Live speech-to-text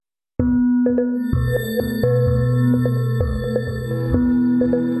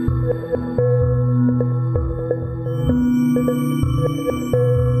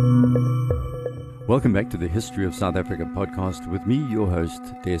Welcome back to the History of South Africa podcast with me, your host,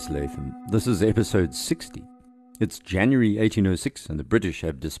 Des Latham. This is episode 60. It's January 1806 and the British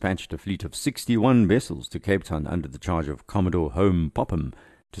have dispatched a fleet of 61 vessels to Cape Town under the charge of Commodore Home Popham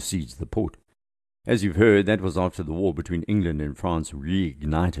to siege the port. As you've heard, that was after the war between England and France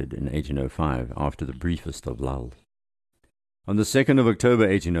reignited in 1805 after the briefest of lulls. On the 2nd of October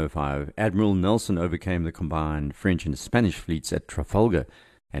 1805, Admiral Nelson overcame the combined French and Spanish fleets at Trafalgar,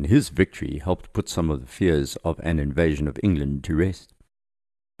 and his victory helped put some of the fears of an invasion of England to rest.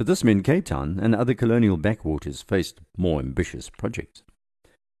 But this meant Cape Town and other colonial backwaters faced more ambitious projects.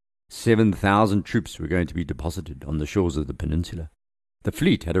 7,000 troops were going to be deposited on the shores of the peninsula. The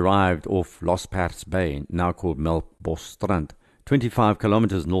fleet had arrived off Losperts Bay, now called Melkbosstrand, 25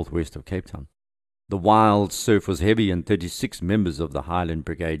 kilometers northwest of Cape Town. The wild surf was heavy and 36 members of the Highland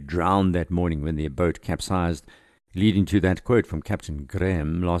Brigade drowned that morning when their boat capsized, leading to that quote from Captain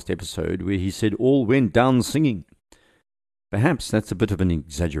Graham last episode where he said all went down singing. Perhaps that's a bit of an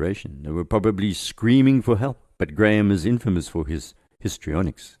exaggeration. They were probably screaming for help, but Graham is infamous for his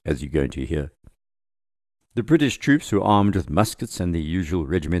histrionics, as you're going to hear. The British troops were armed with muskets and their usual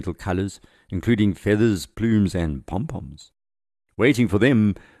regimental colours, including feathers, plumes and pom-poms. Waiting for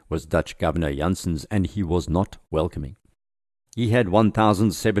them was Dutch Governor Janssens, and he was not welcoming. He had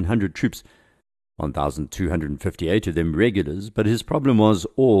 1,700 troops, 1,258 of them regulars, but his problem was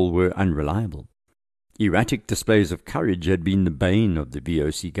all were unreliable. Erratic displays of courage had been the bane of the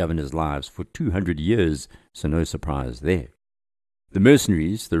VOC governors' lives for 200 years, so no surprise there. The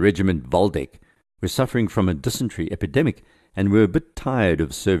mercenaries, the regiment Waldeck, were suffering from a dysentery epidemic and were a bit tired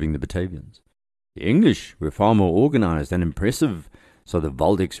of serving the Batavians. The English were far more organized and impressive, so the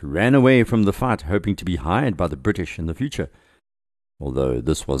Waldecks ran away from the fight, hoping to be hired by the British in the future, although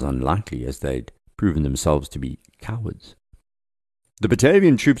this was unlikely as they'd proven themselves to be cowards. The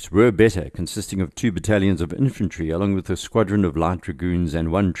Batavian troops were better, consisting of 2 battalions of infantry along with a squadron of light dragoons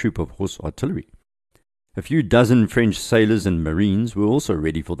and 1 troop of horse artillery. A few dozen French sailors and marines were also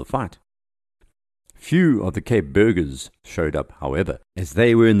ready for the fight. Few of the Cape Burghers showed up, however, as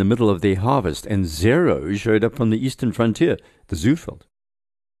they were in the middle of their harvest, and 0 showed up on the eastern frontier, the Zoeveld.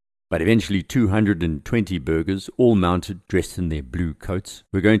 But eventually 220 burghers, all mounted, dressed in their blue coats,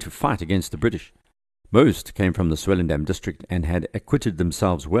 were going to fight against the British. Most came from the Swellendam district and had acquitted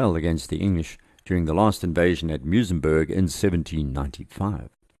themselves well against the English during the last invasion at Muizenberg in 1795.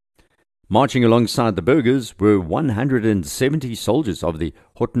 Marching alongside the burghers were 170 soldiers of the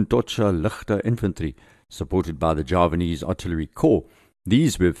Hottentotsche Lichte Infantry, supported by the Javanese Artillery Corps.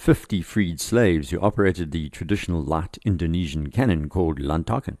 These were 50 freed slaves who operated the traditional light Indonesian cannon called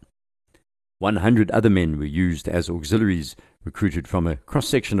lantakan. 100 other men were used as auxiliaries, recruited from a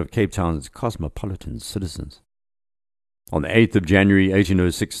cross-section of Cape Town's cosmopolitan citizens. On the 8th of January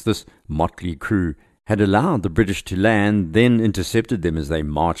 1806, this motley crew had allowed the British to land, then intercepted them as they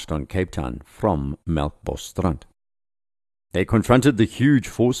marched on Cape Town from Melkbosstrand. They confronted the huge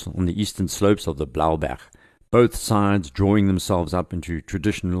force on the eastern slopes of the Blauberg, both sides drawing themselves up into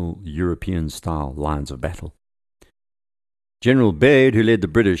traditional European-style lines of battle. General Baird, who led the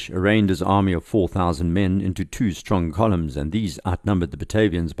British, arranged his army of 4,000 men into 2 strong columns, and these outnumbered the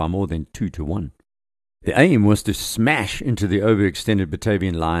Batavians by more than 2 to 1. The aim was to smash into the overextended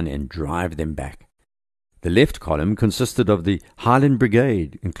Batavian line and drive them back. The left column consisted of the Highland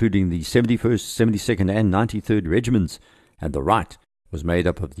Brigade, including the 71st, 72nd and 93rd Regiments, and the right was made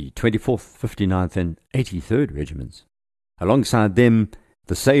up of the 24th, 59th and 83rd Regiments. Alongside them,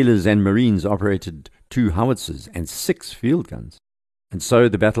 the sailors and marines operated 2 howitzers and 6 field guns. And so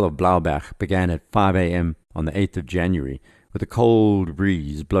the Battle of Blauberg began at 5 a.m. on the 8th of January, with a cold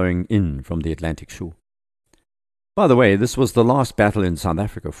breeze blowing in from the Atlantic shore. By the way, this was the last battle in South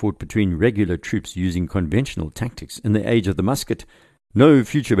Africa fought between regular troops using conventional tactics in the age of the musket. No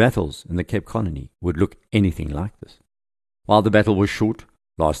future battles in the Cape Colony would look anything like this. While the battle was short,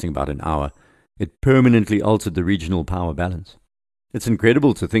 lasting about an hour, it permanently altered the regional power balance. It's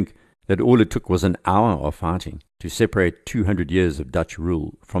incredible to think that all it took was an hour of fighting to separate 200 years of Dutch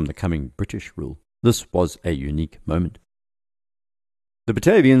rule from the coming British rule. This was a unique moment. The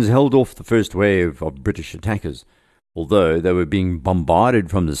Batavians held off the first wave of British attackers, although they were being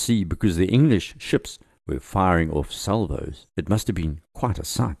bombarded from the sea because the English ships were firing off salvos. It must have been quite a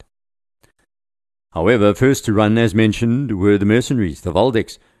sight. However, first to run, as mentioned, were the mercenaries, the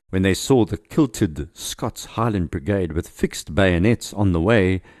Waldecks, when they saw the kilted Scots Highland Brigade with fixed bayonets on the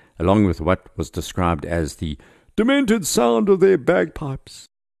way, along with what was described as the demented sound of their bagpipes.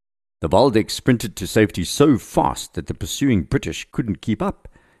 The Waldecks sprinted to safety so fast that the pursuing British couldn't keep up,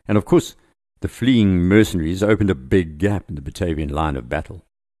 and of course the fleeing mercenaries opened a big gap in the Batavian line of battle.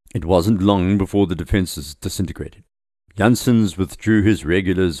 It wasn't long before the defences disintegrated. Janssens withdrew his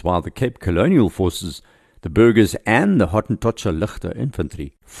regulars while the Cape Colonial forces, the burghers and the Hottentotsche Lichte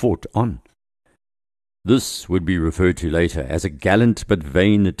infantry fought on. This would be referred to later as a gallant but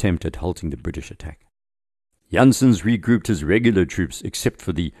vain attempt at halting the British attack. Janssens regrouped his regular troops except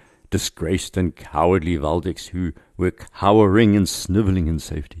for the disgraced and cowardly Waldeck's, who were cowering and snivelling in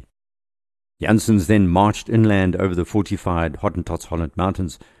safety. Janssens then marched inland over the fortified Hottentots-Holland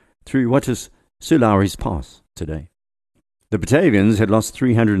Mountains through what is Sulawesi Pass today. The Batavians had lost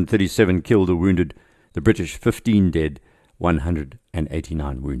 337 killed or wounded, the British 15 dead,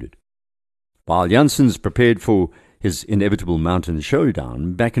 189 wounded. While Janssens prepared for his inevitable mountain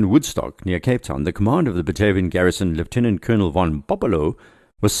showdown, back in Woodstock near Cape Town, the commander of the Batavian garrison, Lieutenant Colonel von Popelo,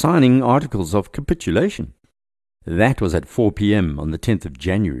 was signing articles of capitulation. That was at 4 p.m. on the 10th of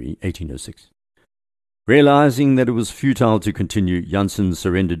January, 1806. Realizing that it was futile to continue, Janssens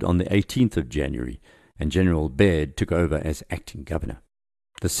surrendered on the 18th of January, and General Baird took over as acting governor.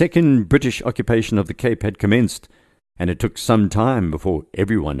 The second British occupation of the Cape had commenced, and it took some time before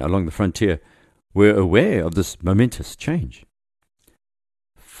everyone along the frontier were aware of this momentous change.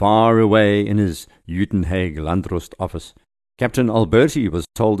 Far away in his Uitenhage Landrost office, Captain Alberti was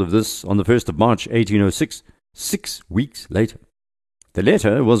told of this on the 1st of March 1806, 6 weeks later. The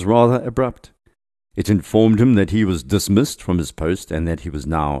letter was rather abrupt. It informed him that he was dismissed from his post and that he was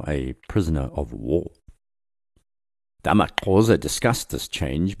now a prisoner of war. Damakosa discussed this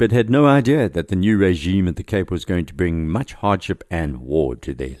change, but had no idea that the new regime at the Cape was going to bring much hardship and war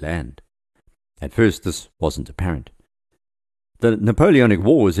to their land. At first, this wasn't apparent. The Napoleonic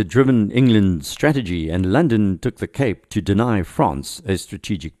Wars had driven England's strategy, and London took the Cape to deny France a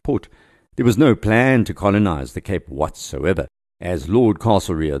strategic port. There was no plan to colonize the Cape whatsoever, as Lord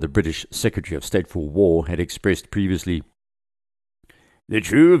Castlereagh, the British Secretary of State for War, had expressed previously. The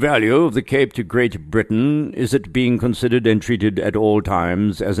true value of the Cape to Great Britain is it being considered and treated at all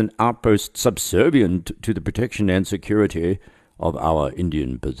times as an outpost subservient to the protection and security of our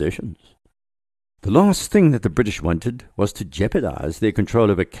Indian possessions. The last thing that the British wanted was to jeopardize their control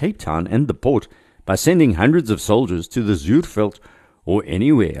over Cape Town and the port by sending hundreds of soldiers to the Zuurveld or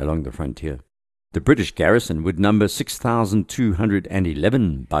anywhere along the frontier. The British garrison would number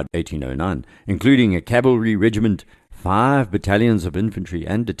 6,211 by 1809, including a cavalry regiment, 5 battalions of infantry,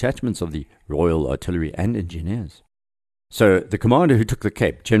 and detachments of the Royal Artillery and Engineers. So the commander who took the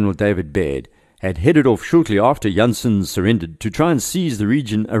Cape, General David Baird, had headed off shortly after Janssens surrendered to try and seize the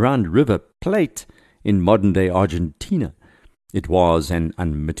region around River Plate in modern-day Argentina. It was an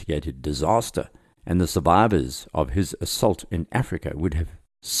unmitigated disaster, and the survivors of his assault in Africa would have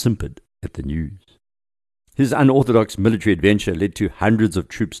simpered at the news. His unorthodox military adventure led to hundreds of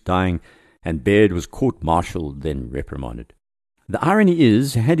troops dying, and Baird was court-martialed, then reprimanded. The irony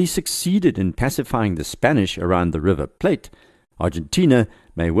is, had he succeeded in pacifying the Spanish around the River Plate, Argentina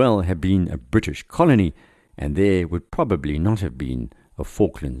may well have been a British colony, and there would probably not have been a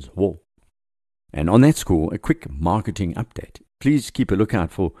Falklands War. And on that score, a quick marketing update. Please keep a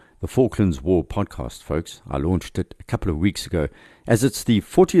lookout for the Falklands War podcast, folks. I launched it a couple of weeks ago, as it's the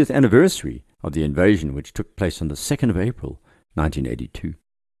 40th anniversary of the invasion, which took place on the 2nd of April, 1982.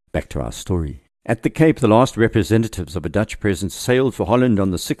 Back to our story. At the Cape, the last representatives of a Dutch presence sailed for Holland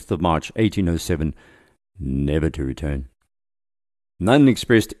on the 6th of March, 1807, never to return. None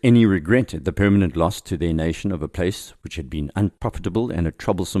expressed any regret at the permanent loss to their nation of a place which had been unprofitable and a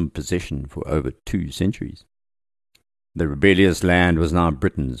troublesome possession for over 2 centuries. The rebellious land was now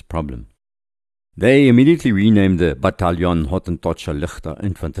Britain's problem. They immediately renamed the Bataillon Hottentotsche Lichte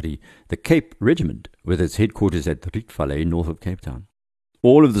Infantry the Cape Regiment, with its headquarters at Rietvallei, north of Cape Town.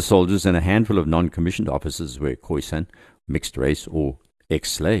 All of the soldiers and a handful of non-commissioned officers were Khoisan, mixed race or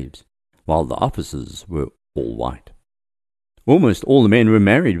ex-slaves, while the officers were all white. Almost all the men were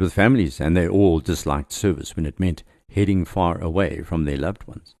married with families, and they all disliked service when it meant heading far away from their loved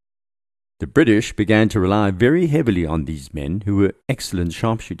ones. The British began to rely very heavily on these men, who were excellent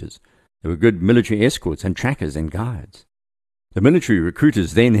sharpshooters. They were good military escorts and trackers and guides. The military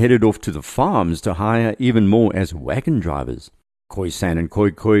recruiters then headed off to the farms to hire even more as wagon drivers. Khoisan and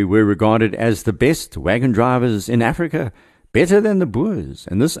Khoi were regarded as the best wagon drivers in Africa, better than the Boers,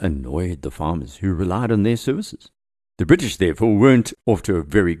 and this annoyed the farmers who relied on their services. The British, therefore, weren't off to a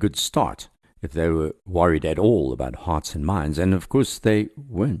very good start, if they were worried at all about hearts and minds, and of course they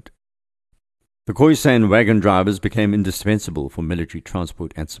weren't. The Khoisan wagon drivers became indispensable for military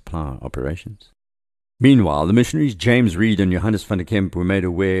transport and supply operations. Meanwhile, the missionaries James Reed and Johannes van der Kemp were made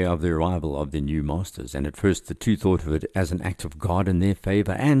aware of the arrival of their new masters, and at first the two thought of it as an act of God in their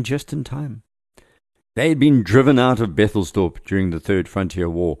favor, and just in time. They had been driven out of Bethelsdorp during the Third Frontier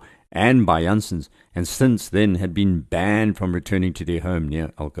War and by Janssens, and since then had been banned from returning to their home near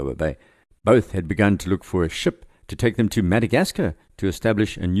Algoa Bay. Both had begun to look for a ship to take them to Madagascar to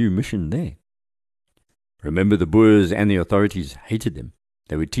establish a new mission there. Remember, the Boers and the authorities hated them.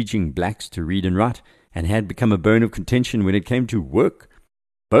 They were teaching blacks to read and write, and had become a bone of contention when it came to work.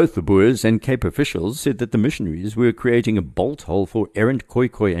 Both the Boers and Cape officials said that the missionaries were creating a bolt hole for errant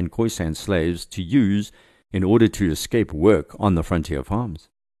Khoikhoi and Khoisan slaves to use in order to escape work on the frontier farms.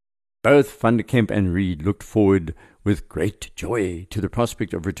 Both Van der Kemp and Reed looked forward with great joy to the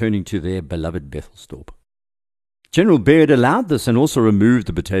prospect of returning to their beloved Bethelsdorp. General Baird allowed this and also removed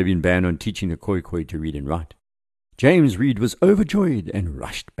the Batavian ban on teaching the Khoikhoi to read and write. James Reed was overjoyed and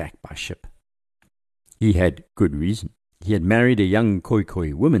rushed back by ship. He had good reason. He had married a young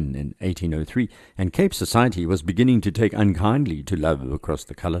Khoikhoi woman in 1803, and Cape society was beginning to take unkindly to love across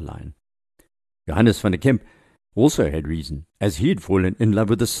the colour line. Johannes van der Kemp also had reason, as he had fallen in love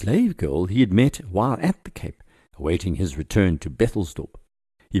with a slave girl he had met while at the Cape, awaiting his return to Bethelsdorp.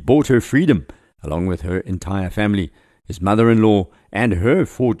 He bought her freedom, along with her entire family, his mother-in-law, and her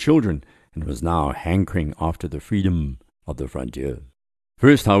 4 children, and was now hankering after the freedom of the frontier.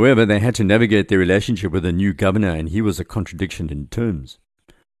 First, however, they had to navigate their relationship with a new governor, and he was a contradiction in terms.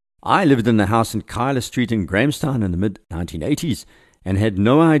 I lived in the house in Kyler Street in Grahamstown in the mid-1980s, and had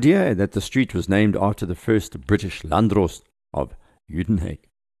no idea that the street was named after the first British Landdrost of Uitenhage.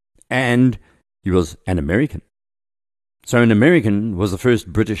 And he was an American. So an American was the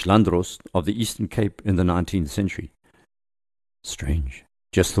first British Landdrost of the Eastern Cape in the 19th century. Strange.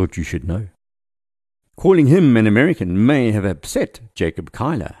 Just thought you should know. Calling him an American may have upset Jacob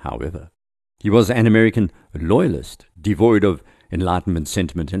Kyler, however. He was an American loyalist, devoid of Enlightenment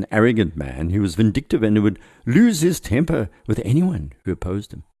sentiment, an arrogant man who was vindictive and who would lose his temper with anyone who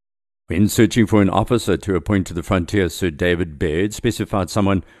opposed him. When searching for an officer to appoint to the frontier, Sir David Baird specified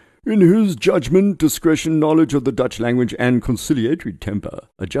someone in whose judgment, discretion, knowledge of the Dutch language, and conciliatory temper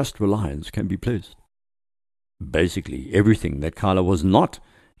a just reliance can be placed. Basically everything that Kyler was not,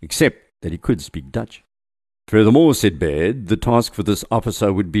 except that he could speak Dutch. Furthermore, said Baird, the task for this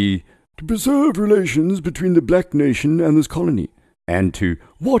officer would be to preserve relations between the black nation and this colony, and to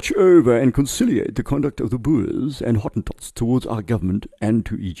watch over and conciliate the conduct of the Boers and Hottentots towards our government and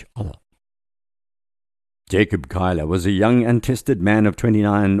to each other. Jacob Kyler was a young untested man of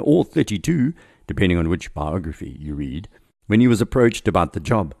 29 or 32, depending on which biography you read, when he was approached about the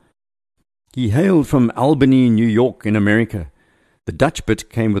job. He hailed from Albany, New York, in America. The Dutch bit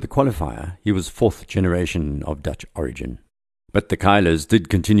came with a qualifier. He was 4th generation of Dutch origin. But the Kylers did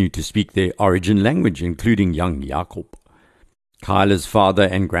continue to speak their origin language, including young Jacob. Kyler's father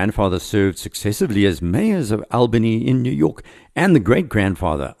and grandfather served successively as mayors of Albany in New York, and the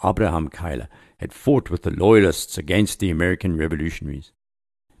great-grandfather, Abraham Kyler, had fought with the Loyalists against the American revolutionaries.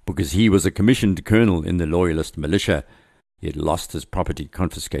 Because he was a commissioned colonel in the Loyalist militia, he had lost his property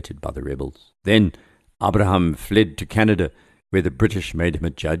confiscated by the rebels. Then Abraham fled to Canada, where the British made him a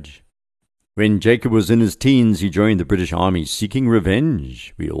judge. When Jacob was in his teens, he joined the British Army, seeking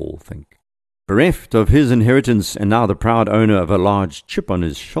revenge, we all think. Bereft of his inheritance and now the proud owner of a large chip on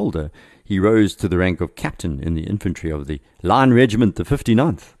his shoulder, he rose to the rank of captain in the infantry of the Line Regiment, the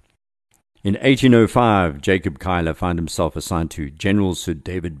 59th. In 1805, Jacob Kyler found himself assigned to General Sir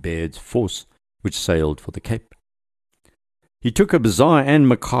David Baird's force, which sailed for the Cape. He took a bizarre and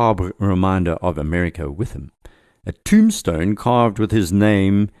macabre reminder of America with him, a tombstone carved with his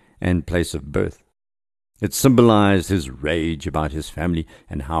name and place of birth. It symbolized his rage about his family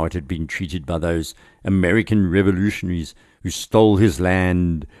and how it had been treated by those American revolutionaries who stole his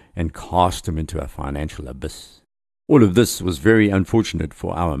land and cast him into a financial abyss. All of this was very unfortunate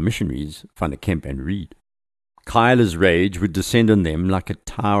for our missionaries, Van der Kemp and Reed. Kyler's rage would descend on them like a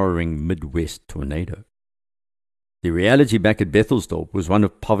towering Midwest tornado. The reality back at Bethelsdorp was one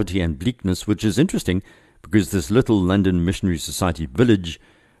of poverty and bleakness, which is interesting because this little London Missionary Society village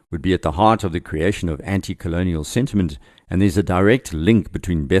would be at the heart of the creation of anti-colonial sentiment, and there's a direct link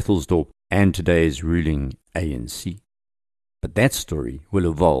between Bethelsdorp and today's ruling ANC. But that story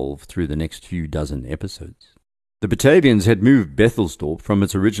will evolve through the next few dozen episodes. The Batavians had moved Bethelsdorp from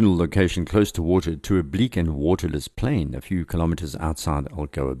its original location close to water to a bleak and waterless plain a few kilometers outside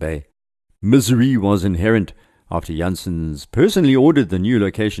Algoa Bay. Misery was inherent after Janssens personally ordered the new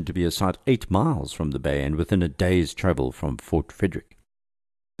location to be a site 8 miles from the bay and within a day's travel from Fort Frederick.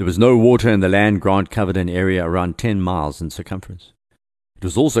 There was no water, and the land grant covered an area around 10 miles in circumference. It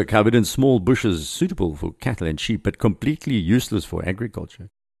was also covered in small bushes suitable for cattle and sheep, but completely useless for agriculture.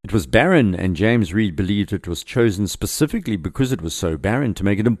 It was barren, and James Reed believed it was chosen specifically because it was so barren to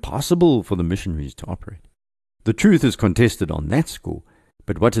make it impossible for the missionaries to operate. The truth is contested on that score,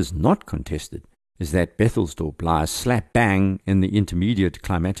 but what is not contested is that Bethelsdorp lies slap bang in the intermediate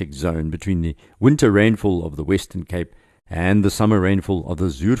climatic zone between the winter rainfall of the Western Cape and the summer rainfall of the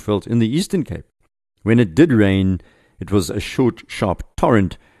Zuurveld in the Eastern Cape. When it did rain, it was a short, sharp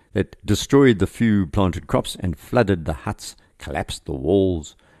torrent that destroyed the few planted crops and flooded the huts, collapsed the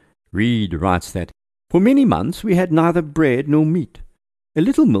walls. Reed writes that, "For many months we had neither bread nor meat. A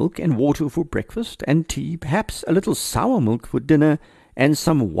little milk and water for breakfast and tea, perhaps a little sour milk for dinner, and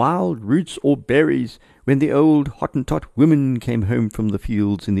some wild roots or berries when the old Hottentot women came home from the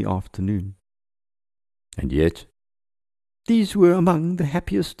fields in the afternoon. And yet, these were among the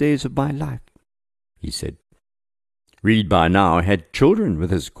happiest days of my life," he said. Reed by now had children with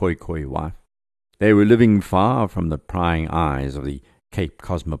his Khoikhoi wife. They were living far from the prying eyes of the Cape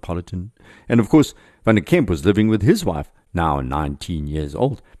cosmopolitan, and of course Van der Kemp was living with his wife, now 19 years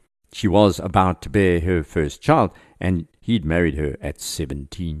old. She was about to bear her first child, and he'd married her at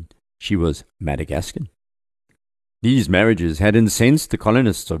 17. She was Madagascan. These marriages had incensed the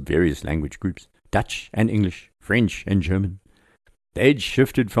colonists of various language groups, Dutch and English, French and German. They'd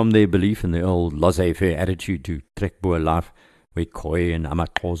shifted from their belief in the old laissez-faire attitude to Trekboer life, where Khoi and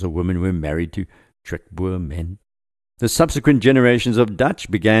Amaxhosa women were married to Trekboer men. The subsequent generations of Dutch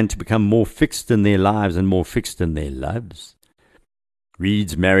began to become more fixed in their lives and more fixed in their loves.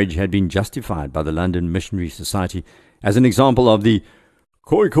 Reed's marriage had been justified by the London Missionary Society as an example of the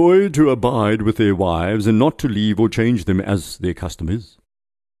Khoikhoi to abide with their wives and not to leave or change them as their custom is.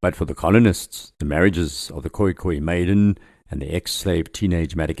 But for the colonists, the marriages of the Khoikhoi maiden and the ex-slave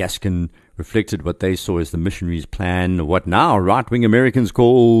teenage Madagascan reflected what they saw as the missionaries' plan of what now right-wing Americans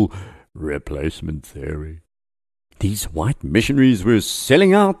call replacement theory. These white missionaries were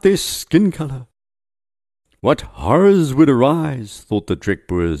selling out their skin color. What horrors would arise, thought the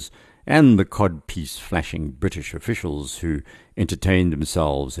Trekboers and the codpiece-flashing British officials who entertained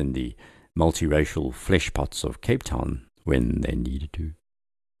themselves in the multiracial fleshpots of Cape Town when they needed to.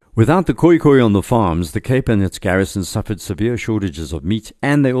 Without the Khoikhoi on the farms, the Cape and its garrison suffered severe shortages of meat,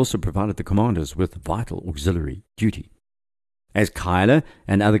 and they also provided the commanders with vital auxiliary duty. As Kyler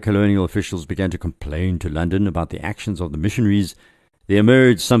and other colonial officials began to complain to London about the actions of the missionaries, there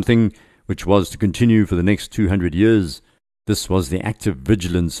emerged something which was to continue for the next 200 years. This was the active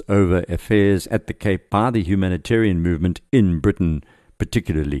vigilance over affairs at the Cape by the humanitarian movement in Britain,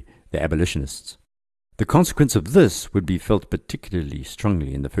 particularly the abolitionists. The consequence of this would be felt particularly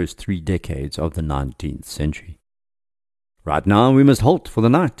strongly in the first 3 decades of the 19th century. Right now we must halt for the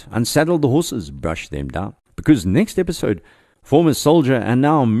night, unsaddle the horses, brush them down, because next episode, former soldier and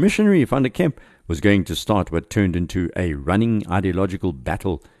now missionary Van der Kemp was going to start what turned into a running ideological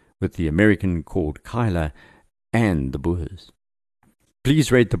battle with the American called Kyler and the Boers.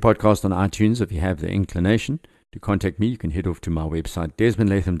 Please rate the podcast on iTunes if you have the inclination. To contact me, you can head off to my website,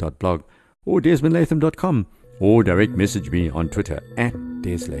 desmondlatham.blog or desmondlatham.com, or direct message me on Twitter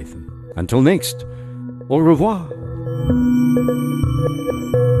 @DesLatham. Until next, au revoir.